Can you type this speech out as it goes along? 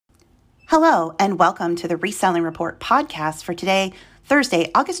Hello, and welcome to the Reselling Report podcast for today,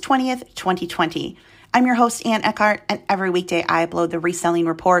 Thursday, August 20th, 2020. I'm your host, Ann Eckhart, and every weekday I upload the Reselling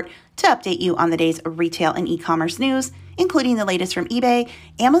Report to update you on the day's retail and e-commerce news, including the latest from eBay,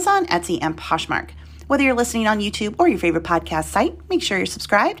 Amazon, Etsy, and Poshmark. Whether you're listening on YouTube or your favorite podcast site, make sure you're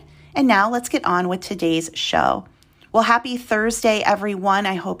subscribed. And now let's get on with today's show. Well, happy Thursday, everyone.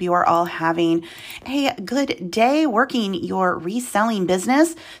 I hope you are all having a good day working your reselling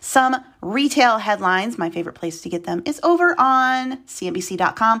business. Some retail headlines, my favorite place to get them is over on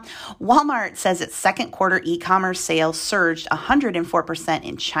CNBC.com. Walmart says its second quarter e-commerce sales surged 104%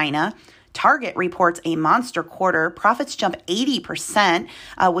 in China. Target reports a monster quarter. Profits jump 80%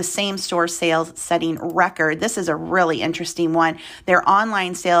 with same-store sales setting record. This is a really interesting one. Their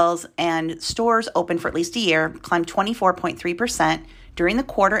online sales and stores open for at least a year climbed 24.3% during the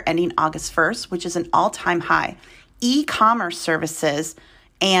quarter ending August 1st, which is an all-time high. E-commerce services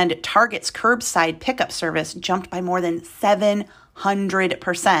and Target's curbside pickup service jumped by more than 700%.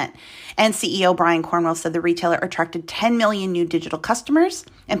 And CEO Brian Cornwell said the retailer attracted 10 million new digital customers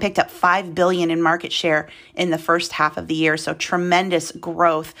and picked up $5 billion in market share in the first half of the year. So tremendous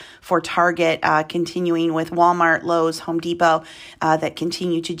growth for Target, continuing with Walmart, Lowe's, Home Depot that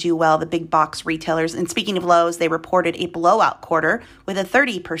continue to do well, the big box retailers. And speaking of Lowe's, they reported a blowout quarter with a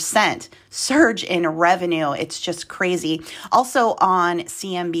 30% surge in revenue. It's just crazy. Also on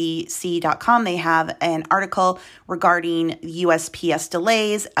CNBC.com, they have an article regarding USPS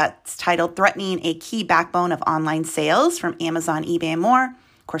delays. It's titled Threatening a Key Backbone of Online Sales from Amazon, eBay, and more.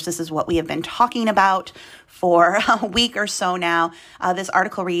 Of course, this is what we have been talking about for a week or so now. This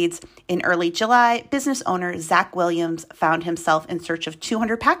article reads, in early July, business owner Zach Williams found himself in search of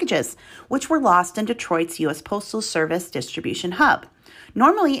 200 packages, which were lost in Detroit's U.S. Postal Service distribution hub.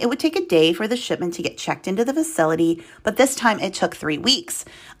 Normally, it would take a day for the shipment to get checked into the facility, but this time it took 3 weeks.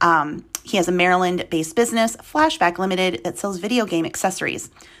 He has a Maryland-based business, Flashback Limited, that sells video game accessories.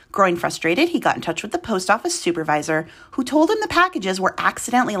 Growing frustrated, he got in touch with the post office supervisor, who told him the packages were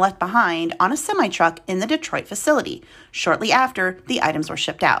accidentally left behind on a semi-truck in the Detroit facility. Shortly after, the items were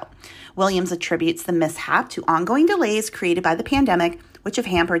shipped out. Williams attributes the mishap to ongoing delays created by the pandemic, which have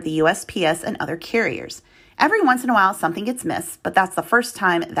hampered the USPS and other carriers. Every once in a while, something gets missed, but that's the first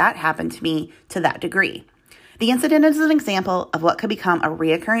time that happened to me to that degree. The incident is an example of what could become a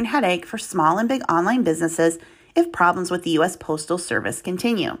reoccurring headache for small and big online businesses if problems with the U.S. Postal Service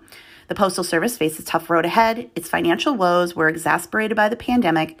continue. The Postal Service faces a tough road ahead. Its financial woes were exacerbated by the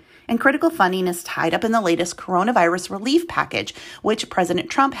pandemic, and critical funding is tied up in the latest coronavirus relief package, which President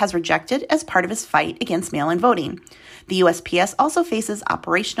Trump has rejected as part of his fight against mail-in voting. The USPS also faces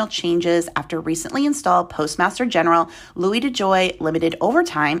operational changes after recently installed Postmaster General Louis DeJoy limited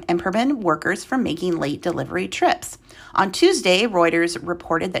overtime and prevented workers from making late delivery trips. On Tuesday, Reuters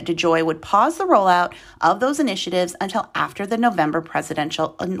reported that DeJoy would pause the rollout of those initiatives until after the November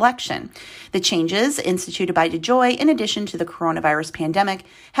presidential election. The changes instituted by DeJoy, in addition to the coronavirus pandemic,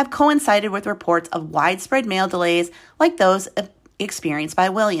 have coincided with reports of widespread mail delays like those experienced by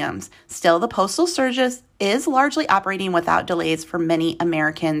Williams. Still, the Postal Service is largely operating without delays for many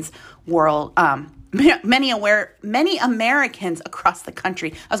Americans many Americans across the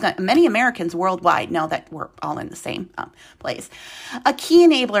country. Many Americans worldwide know that we're all in the same place. A key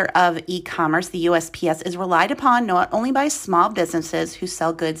enabler of e-commerce, the USPS, is relied upon not only by small businesses who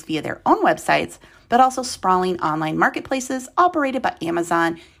sell goods via their own websites, but also sprawling online marketplaces operated by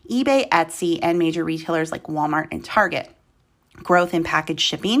Amazon, eBay, Etsy, and major retailers like Walmart and Target. Growth in package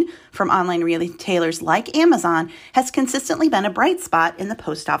shipping from online retailers like Amazon has consistently been a bright spot in the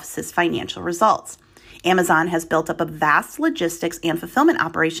post office's financial results. Amazon has built up a vast logistics and fulfillment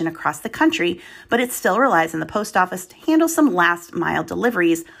operation across the country, but it still relies on the post office to handle some last-mile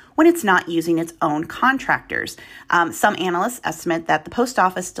deliveries when it's not using its own contractors. Some analysts estimate that the post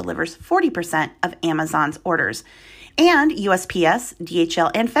office delivers 40% of Amazon's orders. And USPS, DHL,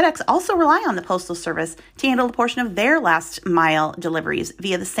 and FedEx also rely on the Postal Service to handle a portion of their last mile deliveries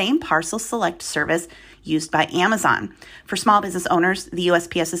via the same Parcel Select service used by Amazon. For small business owners, the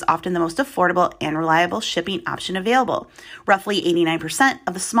USPS is often the most affordable and reliable shipping option available. Roughly 89%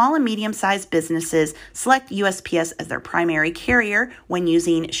 of the small and medium-sized businesses select USPS as their primary carrier when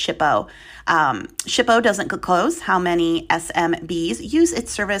using Shippo. Shippo doesn't disclose how many SMBs use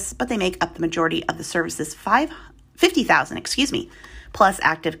its service, but they make up the majority of the service's 50,000, plus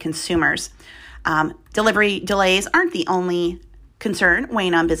active consumers. Delivery delays aren't the only concern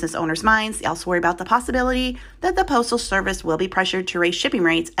weighing on business owners' minds. They also worry about the possibility that the Postal Service will be pressured to raise shipping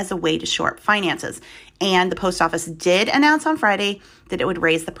rates as a way to shore up finances. And the post office did announce on Friday that it would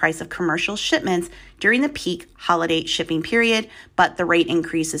raise the price of commercial shipments during the peak holiday shipping period, but the rate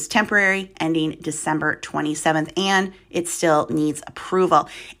increase is temporary, ending December 27th, and it still needs approval.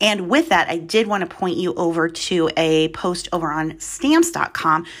 And with that, I did want to point you over to a post over on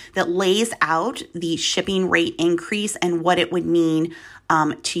stamps.com that lays out the shipping rate increase and what it would mean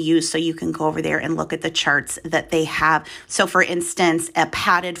to use, so you can go over there and look at the charts that they have. So for instance, a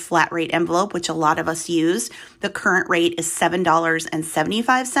padded flat rate envelope, which a lot of us use, the current rate is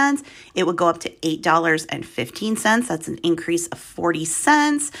 $7.75. It would go up to $8.15. That's an increase of 40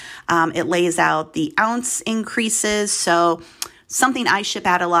 cents. It lays out the ounce increases. So something I ship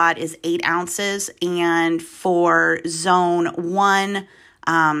out a lot is 8 ounces. And for zone 1,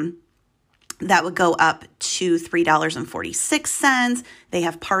 that would go up to $3.46. They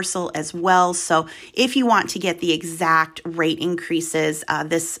have parcel as well. So if you want to get the exact rate increases,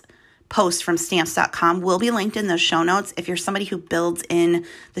 this post from stamps.com will be linked in the show notes. If you're somebody who builds in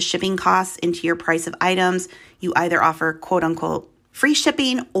the shipping costs into your price of items, you either offer quote unquote free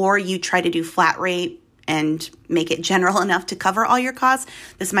shipping or you try to do flat rate and make it general enough to cover all your costs.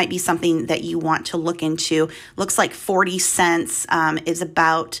 This might be something that you want to look into. Looks like 40 cents is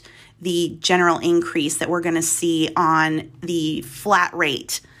about the general increase that we're going to see on the flat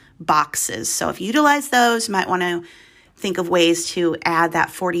rate boxes. So if you utilize those, you might want to think of ways to add that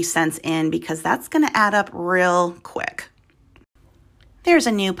 40 cents in, because that's going to add up real quick. There's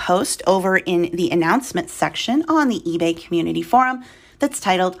a new post over in the announcements section on the eBay community forum that's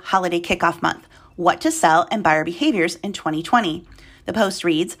titled Holiday Kickoff Month, What to Sell and Buyer Behaviors in 2020. The post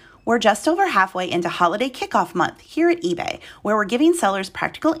reads, "We're just over halfway into Holiday Kickoff Month here at eBay, where we're giving sellers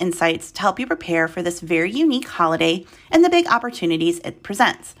practical insights to help you prepare for this very unique holiday and the big opportunities it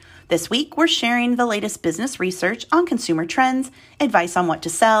presents. This week, we're sharing the latest business research on consumer trends, advice on what to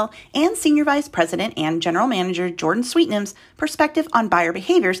sell, and Senior Vice President and General Manager Jordan Sweetnam's perspective on buyer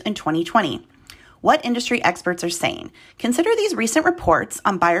behaviors in 2020. What industry experts are saying. Consider these recent reports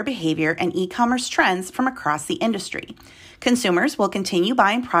on buyer behavior and e-commerce trends from across the industry. Consumers will continue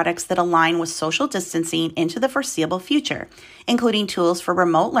buying products that align with social distancing into the foreseeable future, including tools for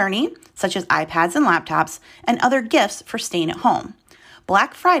remote learning, such as iPads and laptops, and other gifts for staying at home.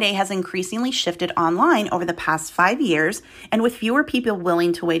 Black Friday has increasingly shifted online over the past 5 years, and with fewer people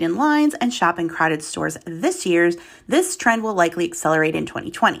willing to wait in lines and shop in crowded stores this year, this trend will likely accelerate in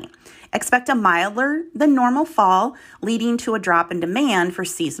 2020. Expect a milder than normal fall, leading to a drop in demand for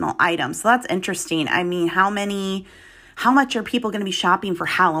seasonal items." So that's interesting. I mean, how much are people going to be shopping for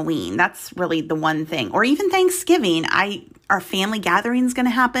Halloween? That's really the one thing. Or even Thanksgiving. Are family gatherings going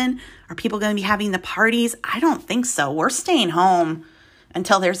to happen? Are people going to be having the parties? I don't think so. We're staying home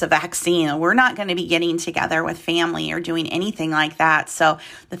until there's a vaccine. We're not going to be getting together with family or doing anything like that. So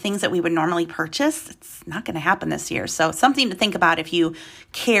the things that we would normally purchase, it's not going to happen this year. So something to think about if you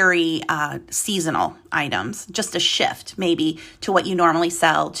carry seasonal items, just a shift maybe to what you normally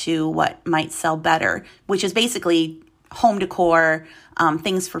sell to what might sell better, which is basically home decor,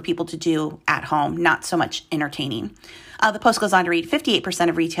 things for people to do at home, not so much entertaining. The post goes on to read, 58%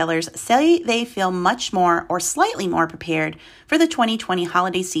 of retailers say they feel much more or slightly more prepared for the 2020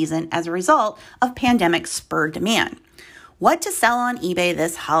 holiday season as a result of pandemic spurred demand. What to sell on eBay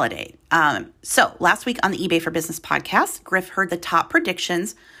this holiday? So last week on the eBay for Business podcast, Griff heard the top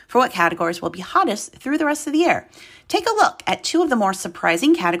predictions for what categories will be hottest through the rest of the year. Take a look at 2 of the more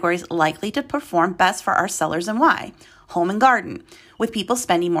surprising categories likely to perform best for our sellers and why. Home and garden. With people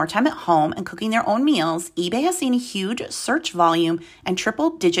spending more time at home and cooking their own meals, eBay has seen a huge search volume and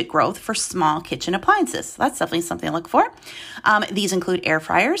triple-digit growth for small kitchen appliances. That's definitely something to look for. These include air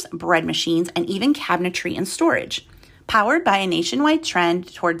fryers, bread machines, and even cabinetry and storage. Powered by a nationwide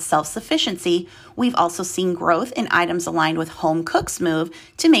trend towards self-sufficiency, we've also seen growth in items aligned with home cooks' move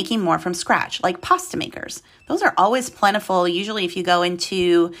to making more from scratch, like pasta makers. Those are always plentiful. Usually if you go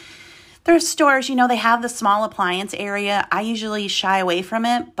into there's stores, they have the small appliance area. I usually shy away from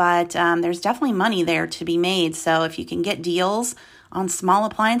it, but there's definitely money there to be made. So if you can get deals on small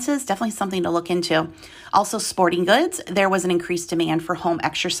appliances, definitely something to look into. Also, sporting goods. There was an increased demand for home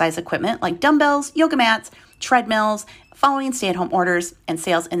exercise equipment like dumbbells, yoga mats, treadmills, following stay-at-home orders, and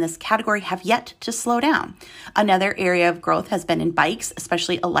sales in this category have yet to slow down. Another area of growth has been in bikes,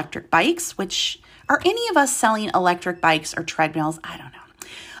 especially electric bikes, which are any of us selling electric bikes or treadmills? I don't know.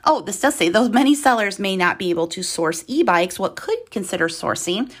 Oh, this does say, though many sellers may not be able to source e-bikes, what could consider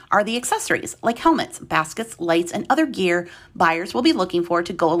sourcing are the accessories like helmets, baskets, lights, and other gear buyers will be looking for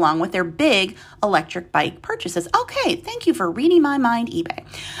to go along with their big electric bike purchases. Okay, thank you for reading my mind, eBay.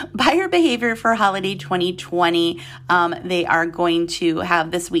 Buyer behavior for holiday 2020. They are going to have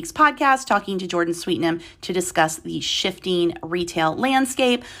this week's podcast talking to Jordan Sweetnam to discuss the shifting retail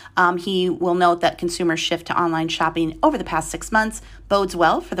landscape. He will note that consumer shift to online shopping over the past 6 months bodes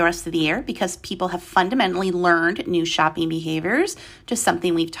well for the rest of the year because people have fundamentally learned new shopping behaviors, just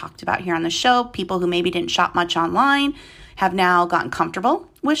something we've talked about here on the show. People who maybe didn't shop much online have now gotten comfortable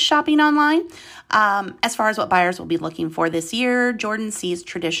with shopping online. As far as what buyers will be looking for this year, Jordan sees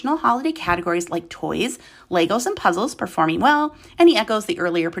traditional holiday categories like toys, Legos, and puzzles performing well, and he echoes the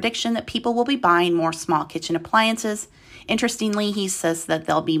earlier prediction that people will be buying more small kitchen appliances. Interestingly, he says that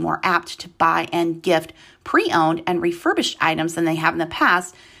they'll be more apt to buy and gift pre-owned and refurbished items than they have in the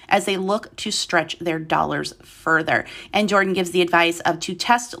past as they look to stretch their dollars further. And Jordan gives the advice of to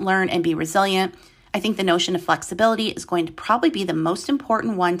test, learn, and be resilient. I think the notion of flexibility is going to probably be the most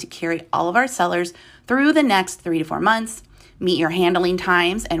important one to carry all of our sellers through the next 3 to 4 months. Meet your handling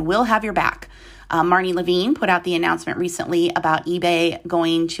times and we'll have your back. Marnie Levine put out the announcement recently about eBay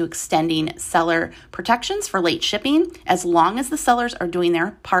going to extending seller protections for late shipping as long as the sellers are doing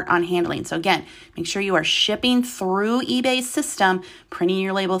their part on handling. So again, make sure you are shipping through eBay's system, printing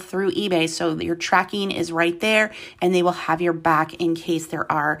your label through eBay so that your tracking is right there and they will have your back in case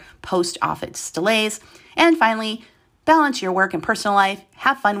there are post office delays. And finally, balance your work and personal life.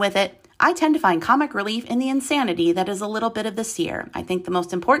 Have fun with it. I tend to find comic relief in the insanity that is a little bit of this year. I think the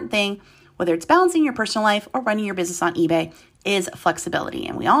most important thing, whether it's balancing your personal life or running your business on eBay, is flexibility.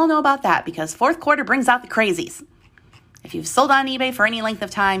 And we all know about that because fourth quarter brings out the crazies. If you've sold on eBay for any length of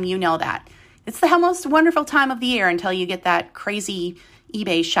time, you know that. It's the most wonderful time of the year until you get that crazy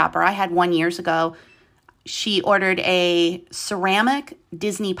eBay shopper. I had one years ago. She ordered a ceramic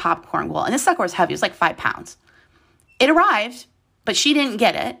Disney popcorn bowl. And this sucker was heavy. It was like 5 pounds. It arrived, but she didn't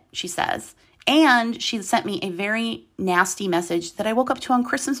get it, she says. And she sent me a very nasty message that I woke up to on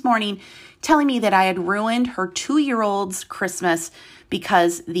Christmas morning telling me that I had ruined her 2-year-old's Christmas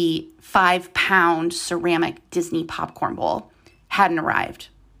because the 5-pound ceramic Disney popcorn bowl hadn't arrived,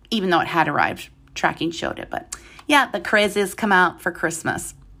 even though it had arrived. Tracking showed it. But yeah, the crazies come out for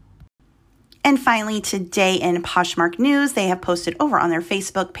Christmas. And finally, today in Poshmark News, they have posted over on their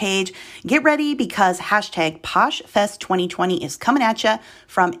Facebook page, get ready because hashtag POSHFEST 2020 is coming at you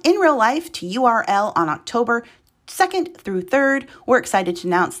from in real life to URL on October 2nd through 3rd. We're excited to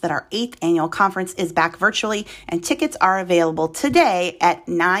announce that our 8th annual conference is back virtually and tickets are available today at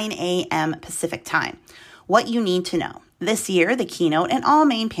 9 a.m. Pacific time. What you need to know. This year, the keynote and all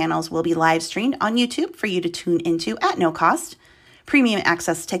main panels will be live streamed on YouTube for you to tune into at no cost. Premium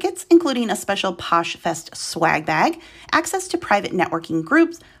access tickets, including a special POSHFEST swag bag, access to private networking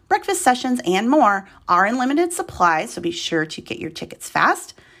groups, breakfast sessions, and more are in limited supply, so be sure to get your tickets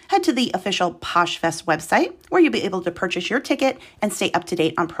fast. Head to the official POSHFEST website, where you'll be able to purchase your ticket and stay up to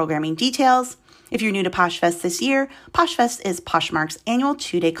date on programming details. If you're new to POSHFEST this year, POSHFEST is Poshmark's annual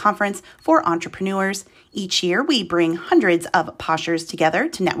 2-day conference for entrepreneurs. Each year, we bring hundreds of Poshers together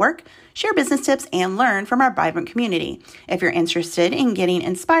to network, share business tips, and learn from our vibrant community. If you're interested in getting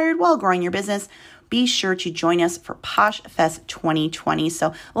inspired while growing your business, be sure to join us for POSHFEST 2020.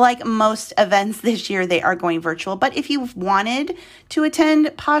 So like most events this year, they are going virtual. But if you've wanted to attend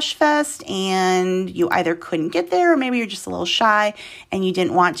POSHFEST and you either couldn't get there or maybe you're just a little shy and you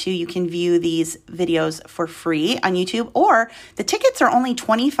didn't want to, you can view these videos for free on YouTube, or the tickets are only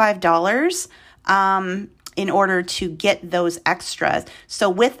 $25 in order to get those extras. So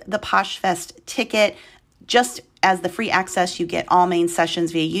with the POSHFEST ticket, just as the free access, you get all main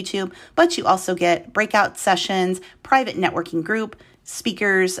sessions via YouTube, but you also get breakout sessions, private networking group,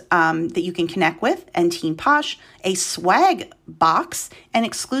 speakers that you can connect with, and Team Posh, a swag box, and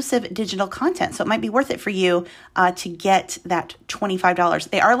exclusive digital content. So it might be worth it for you to get that $25.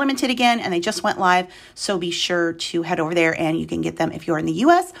 They are limited again, and they just went live, so be sure to head over there, and you can get them if you're in the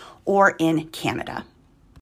U.S. or in Canada.